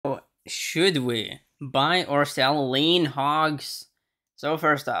should we buy or sell lean hogs? So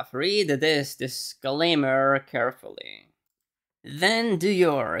first off, read this disclaimer carefully. Then do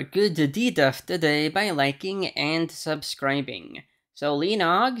your good deed of the day by liking and subscribing. So lean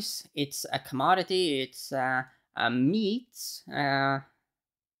hogs, it's a commodity, it's a meat.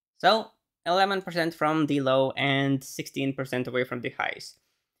 So 11% from the low and 16% away from the highs.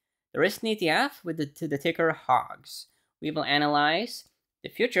 There is an ETF with the ticker Hogs. We will analyze the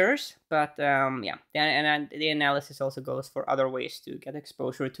futures, but yeah, and the analysis also goes for other ways to get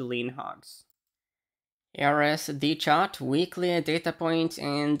exposure to lean hogs. Here is the chart, weekly data points,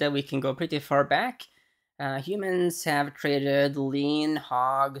 and we can go pretty far back. Humans have traded lean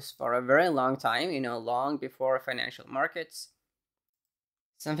hogs for a very long time, long before financial markets.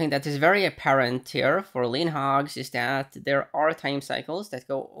 Something that is very apparent here for lean hogs is that there are time cycles that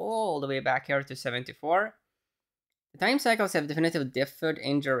go all the way back here to 74. The time cycles have definitely differed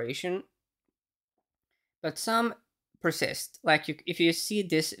in duration, but some persist. Like if you see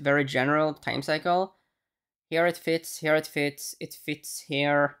this very general time cycle, here it fits, it fits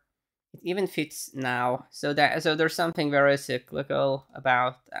here, it even fits now. So there's something very cyclical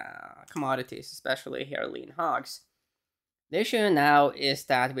about commodities, especially here lean hogs. The issue now is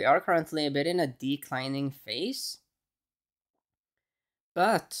that we are currently a bit in a declining phase,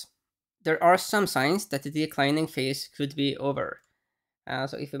 but there are some signs that the declining phase could be over.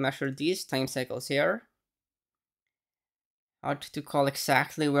 So if we measure these time cycles here, hard to call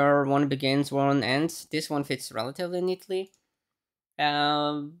exactly where one begins, one ends. This one fits relatively neatly.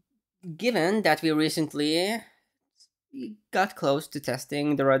 Given that we recently got close to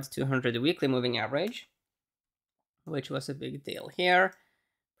testing the red 200 weekly moving average, which was a big deal here,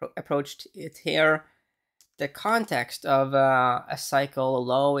 approached it here. The context of a cycle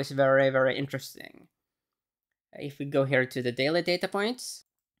low is very, very interesting. If we go here to the daily data points,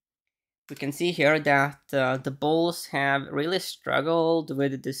 we can see here that the bulls have really struggled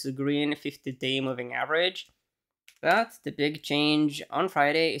with this green 50-day moving average. But the big change on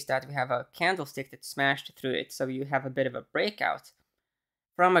Friday is that we have a candlestick that smashed through it, so you have a bit of a breakout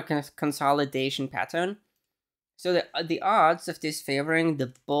from a consolidation pattern. So the odds of this favoring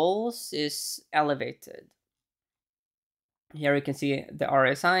the bulls is elevated. Here you can see the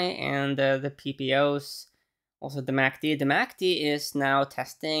RSI and the PPOs, also the MACD. The MACD is now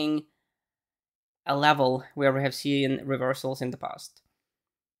testing a level where we have seen reversals in the past.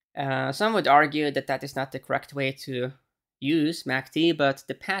 Some would argue that that is not the correct way to use MACD, but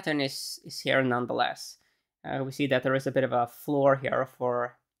the pattern is here nonetheless. We see that there is a bit of a floor here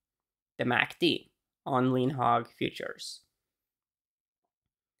for the MACD on lean hog futures.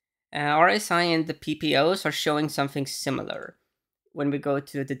 RSI and the PPOs are showing something similar. When we go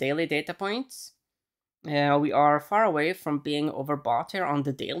to the daily data points, we are far away from being overbought here on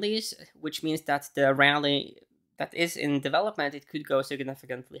the dailies, which means that the rally that is in development, it could go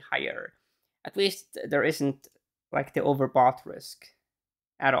significantly higher. At least there isn't like the overbought risk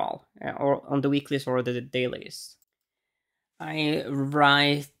at all, or on the weeklies or the dailies. I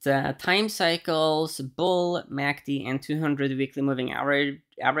write time cycles, bull, MACD, and 200 weekly moving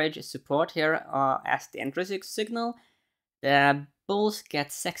average support here as the intrinsic signal. The bulls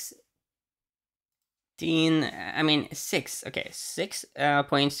get 6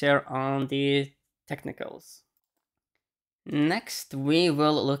 points here on the technicals. Next, we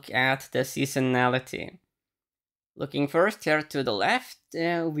will look at the seasonality. Looking first here to the left,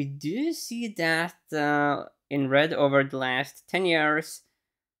 we do see that in red over the last 10 years,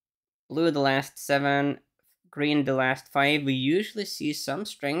 blue the last 7, green the last 5, we usually see some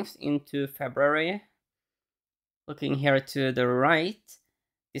strength into February. Looking here to the right,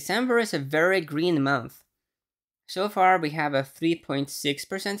 December is a very green month. So far we have a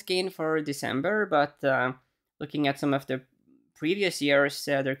 3.6% gain for December, but looking at some of the previous years,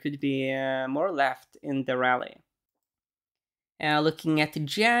 there could be more left in the rally. Looking at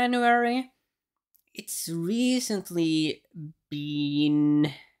January, it's recently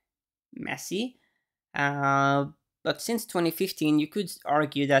been messy, but since 2015 you could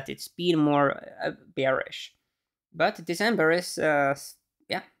argue that it's been more bearish. But December is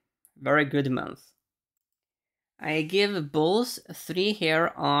very good month. I give bulls 3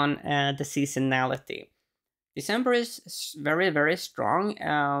 here on the seasonality. December is very, very strong.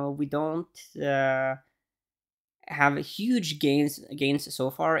 We don't have huge gains so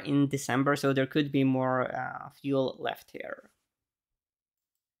far in December, so there could be more fuel left here.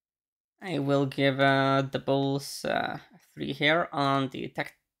 I will give the bulls 3 here on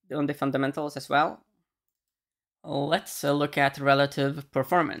the fundamentals as well. Let's look at relative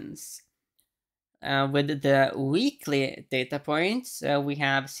performance. With the weekly data points, we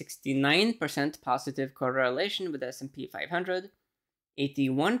have 69% positive correlation with S&P 500,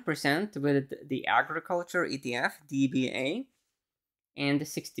 81% with the agriculture ETF, DBA, and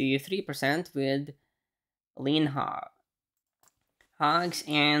 63% with lean hogs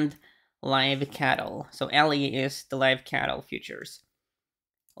and live cattle. So LE is the live cattle futures.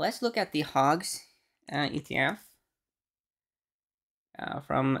 Let's look at the hogs ETF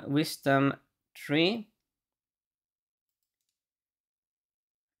from Wisdom Tree.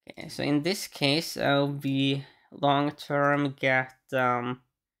 Okay, so in this case, we long-term get 82%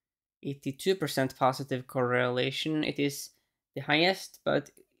 positive correlation. It is the highest, but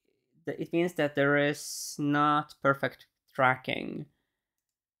it means that there is not perfect tracking.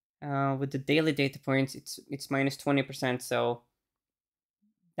 With the daily data points, it's minus 20%, so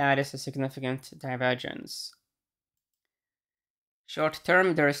that is a significant divergence. Short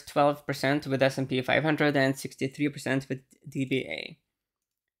term, there is 12% with S&P 500 and 63% with DBA.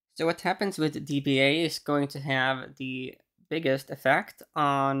 So what happens with DBA is going to have the biggest effect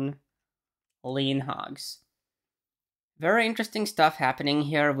on lean hogs. Very interesting stuff happening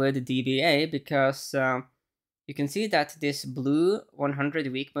here with DBA, because you can see that this blue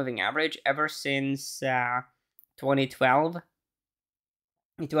 100-week moving average, ever since 2012,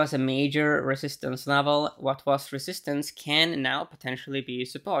 it was a major resistance level. What was resistance can now potentially be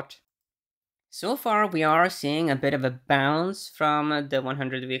support. So far, we are seeing a bit of a bounce from the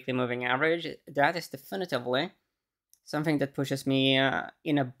 100-weekly moving average. That is definitively something that pushes me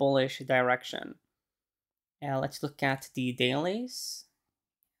in a bullish direction. Let's look at the dailies.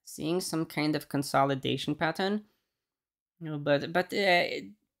 Seeing some kind of consolidation pattern, but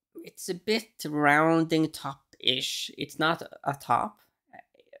it's a bit rounding top-ish. It's not a top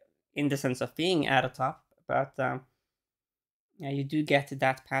in the sense of being at a top, but you do get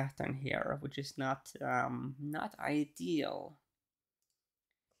that pattern here, which is not ideal.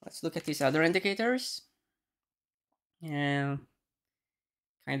 Let's look at these other indicators. Kind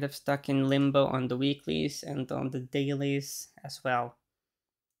of stuck in limbo on the weeklies and on the dailies as well.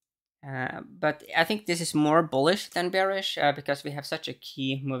 But I think this is more bullish than bearish because we have such a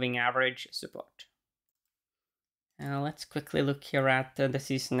key moving average support. Let's quickly look here at the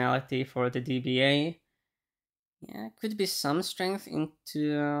seasonality for the DBA. Yeah, could be some strength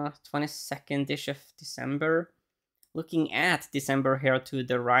into 22nd-ish of December. Looking at December here to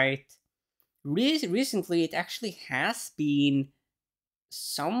the right, recently it actually has been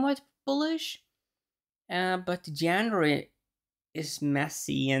somewhat bullish, but January is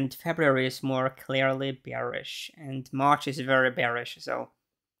messy and February is more clearly bearish and March is very bearish, so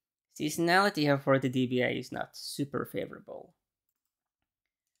seasonality here for the DBA is not super favorable.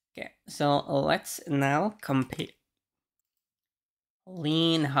 Okay, so let's now compare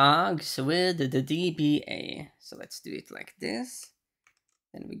lean hogs with the DBA. So let's do it like this.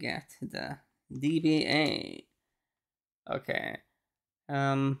 Then we get the DBA. Okay.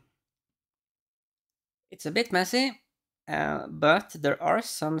 It's a bit messy, but there are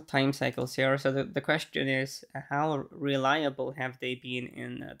some time cycles here. So the question is, how reliable have they been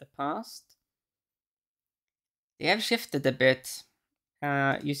in the past? They have shifted a bit.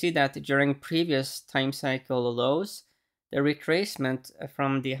 You see that during previous time cycle lows, the retracement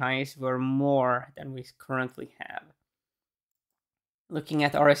from the highs were more than we currently have. Looking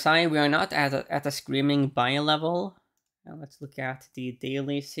at RSI, we are not at a screaming buy level. Now let's look at the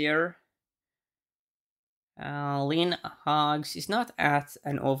dailies here. Lean hogs is not at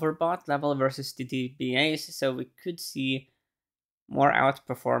an overbought level versus the DBAs, so we could see more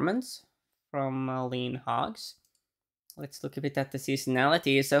outperformance from lean hogs. Let's look a bit at the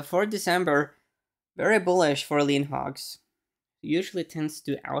seasonality. So for December, very bullish for lean hogs. Usually tends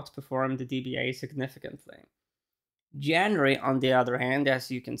to outperform the DBA significantly. January, on the other hand,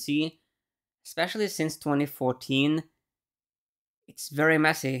 as you can see, especially since 2014, it's very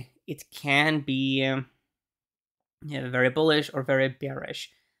messy. It can be very bullish or very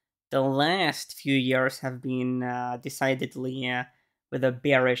bearish. The last few years have been decidedly with a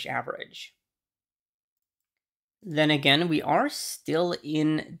bearish average. Then again, we are still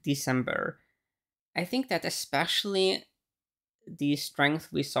in December. I think that especially the strength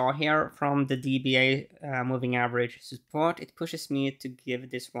we saw here from the DBA moving average support, it pushes me to give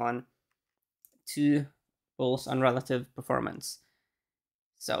this one 2 bulls on relative performance.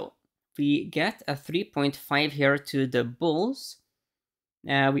 So we get a 3.5 here to the bulls.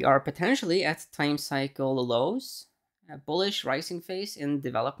 We are potentially at time cycle lows, a bullish rising phase in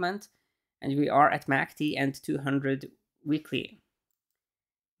development, and we are at MACD and 200 weekly.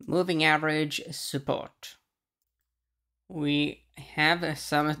 Moving average support. We have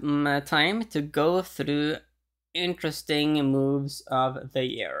some time to go through interesting moves of the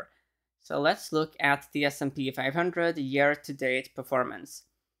year. So let's look at the S&P 500 year-to-date performance.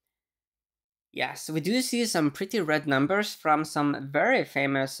 Yes, we do see some pretty red numbers from some very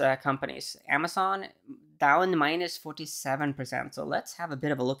famous companies. Amazon down minus 47%. So let's have a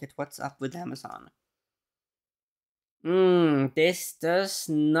bit of a look at what's up with Amazon. This does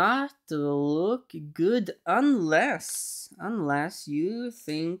not look good unless you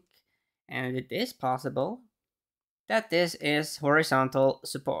think, and it is possible, that this is horizontal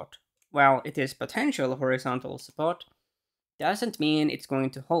support. Well, it is potential horizontal support. Doesn't mean it's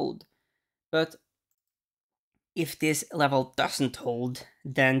going to hold. But if this level doesn't hold,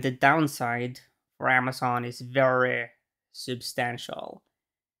 then the downside for Amazon is very substantial.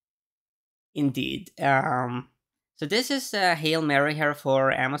 Indeed. So this is a Hail Mary here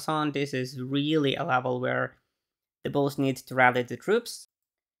for Amazon. This is really a level where the bulls need to rally the troops.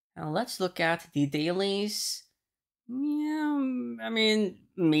 Now let's look at the dailies. Yeah, I mean,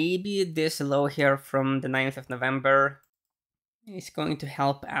 maybe this low here from the 9th of November is going to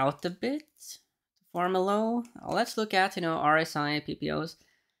help out a bit to form a low. Let's look at, RSI, PPOs.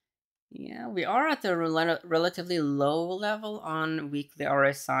 Yeah, we are at a relatively low level on weekly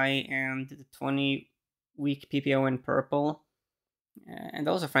RSI and the 20-week PPO in purple. And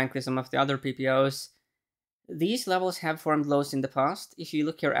also, frankly, some of the other PPOs. These levels have formed lows in the past. If you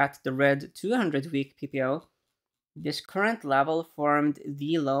look here at the red 200-week PPO, this current level formed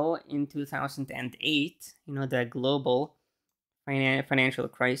the low in 2008, the global financial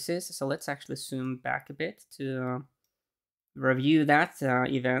crisis. So let's actually zoom back a bit to review that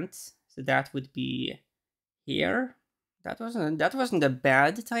event. So that would be here. That wasn't a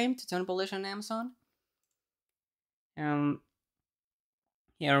bad time to turn bullish on Amazon.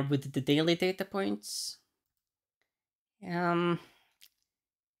 Here with the daily data points.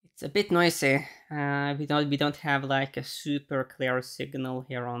 It's a bit noisy. We don't have like a super clear signal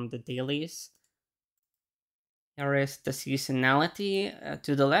here on the dailies. There is the seasonality.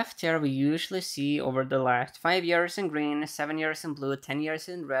 To the left here, we usually see over the last 5 years in green, 7 years in blue, 10 years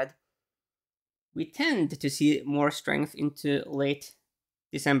in red. We tend to see more strength into late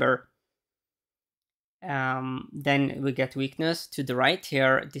December. Then we get weakness to the right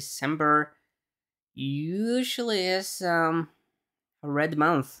here. December usually is a red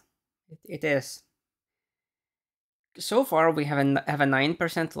month. It is. So far, we have a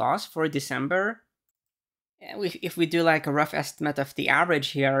 9% loss for December. If we do like a rough estimate of the average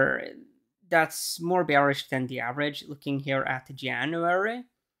here, that's more bearish than the average. Looking here at January,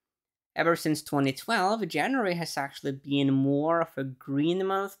 ever since 2012, January has actually been more of a green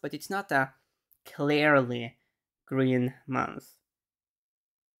month, but it's not a clearly green month.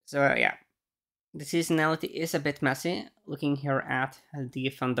 So yeah, the seasonality is a bit messy. Looking here at the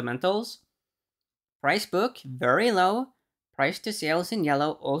fundamentals, price book very low, price to sales in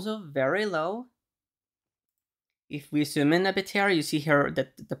yellow also very low. If we zoom in a bit here, you see here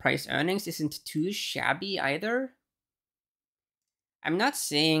that the price earnings isn't too shabby either. I'm not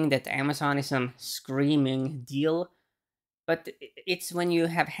saying that Amazon is some screaming deal, but it's when you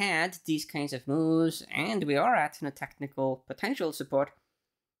have had these kinds of moves and we are at a technical potential support,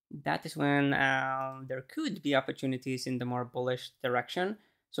 that is when there could be opportunities in the more bullish direction.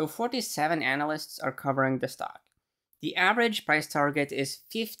 So 47 analysts are covering the stock. The average price target is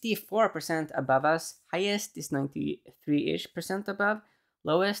 54% above us. Highest is 93-ish% above.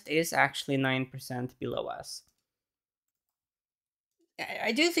 Lowest is actually 9% below us.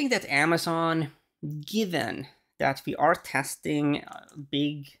 I do think that Amazon, given that we are testing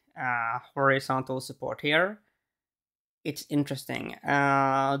big horizontal support here, it's interesting.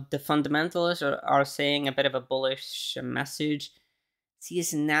 The fundamentals are saying a bit of a bullish message.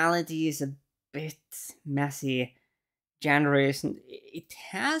 Seasonality is a bit messy. January it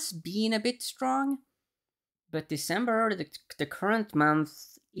has been a bit strong, but December, the current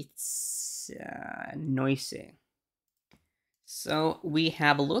month, it's noisy. So we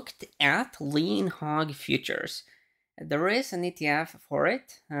have looked at lean hog futures. There is an ETF for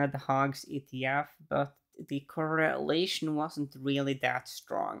it, the Hogs ETF, but the correlation wasn't really that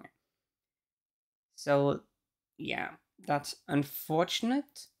strong. So yeah, that's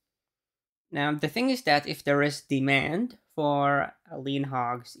unfortunate. Now, the thing is that if there is demand for lean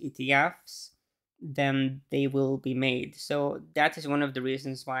hogs ETFs, then they will be made. So that is one of the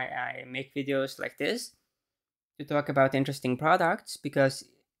reasons why I make videos like this, to talk about interesting products, because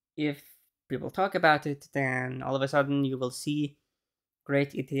if people talk about it, then all of a sudden you will see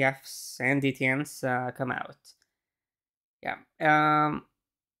great ETFs and ETNs come out. Yeah.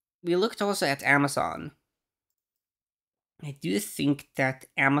 We looked also at Amazon. I do think that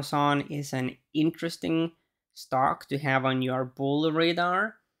Amazon is an interesting stock to have on your bull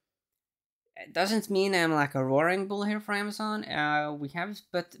radar. It doesn't mean I'm like a roaring bull here for Amazon.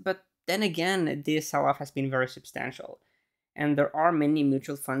 But then again, this sell-off has been very substantial, and there are many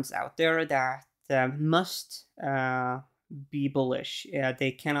mutual funds out there that must be bullish.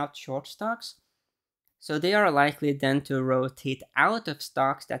 They cannot short stocks, so they are likely then to rotate out of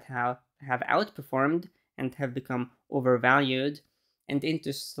stocks that have outperformed and have become overvalued, and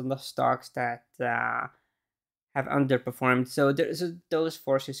into some stocks that have underperformed. So those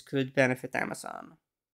forces could benefit Amazon.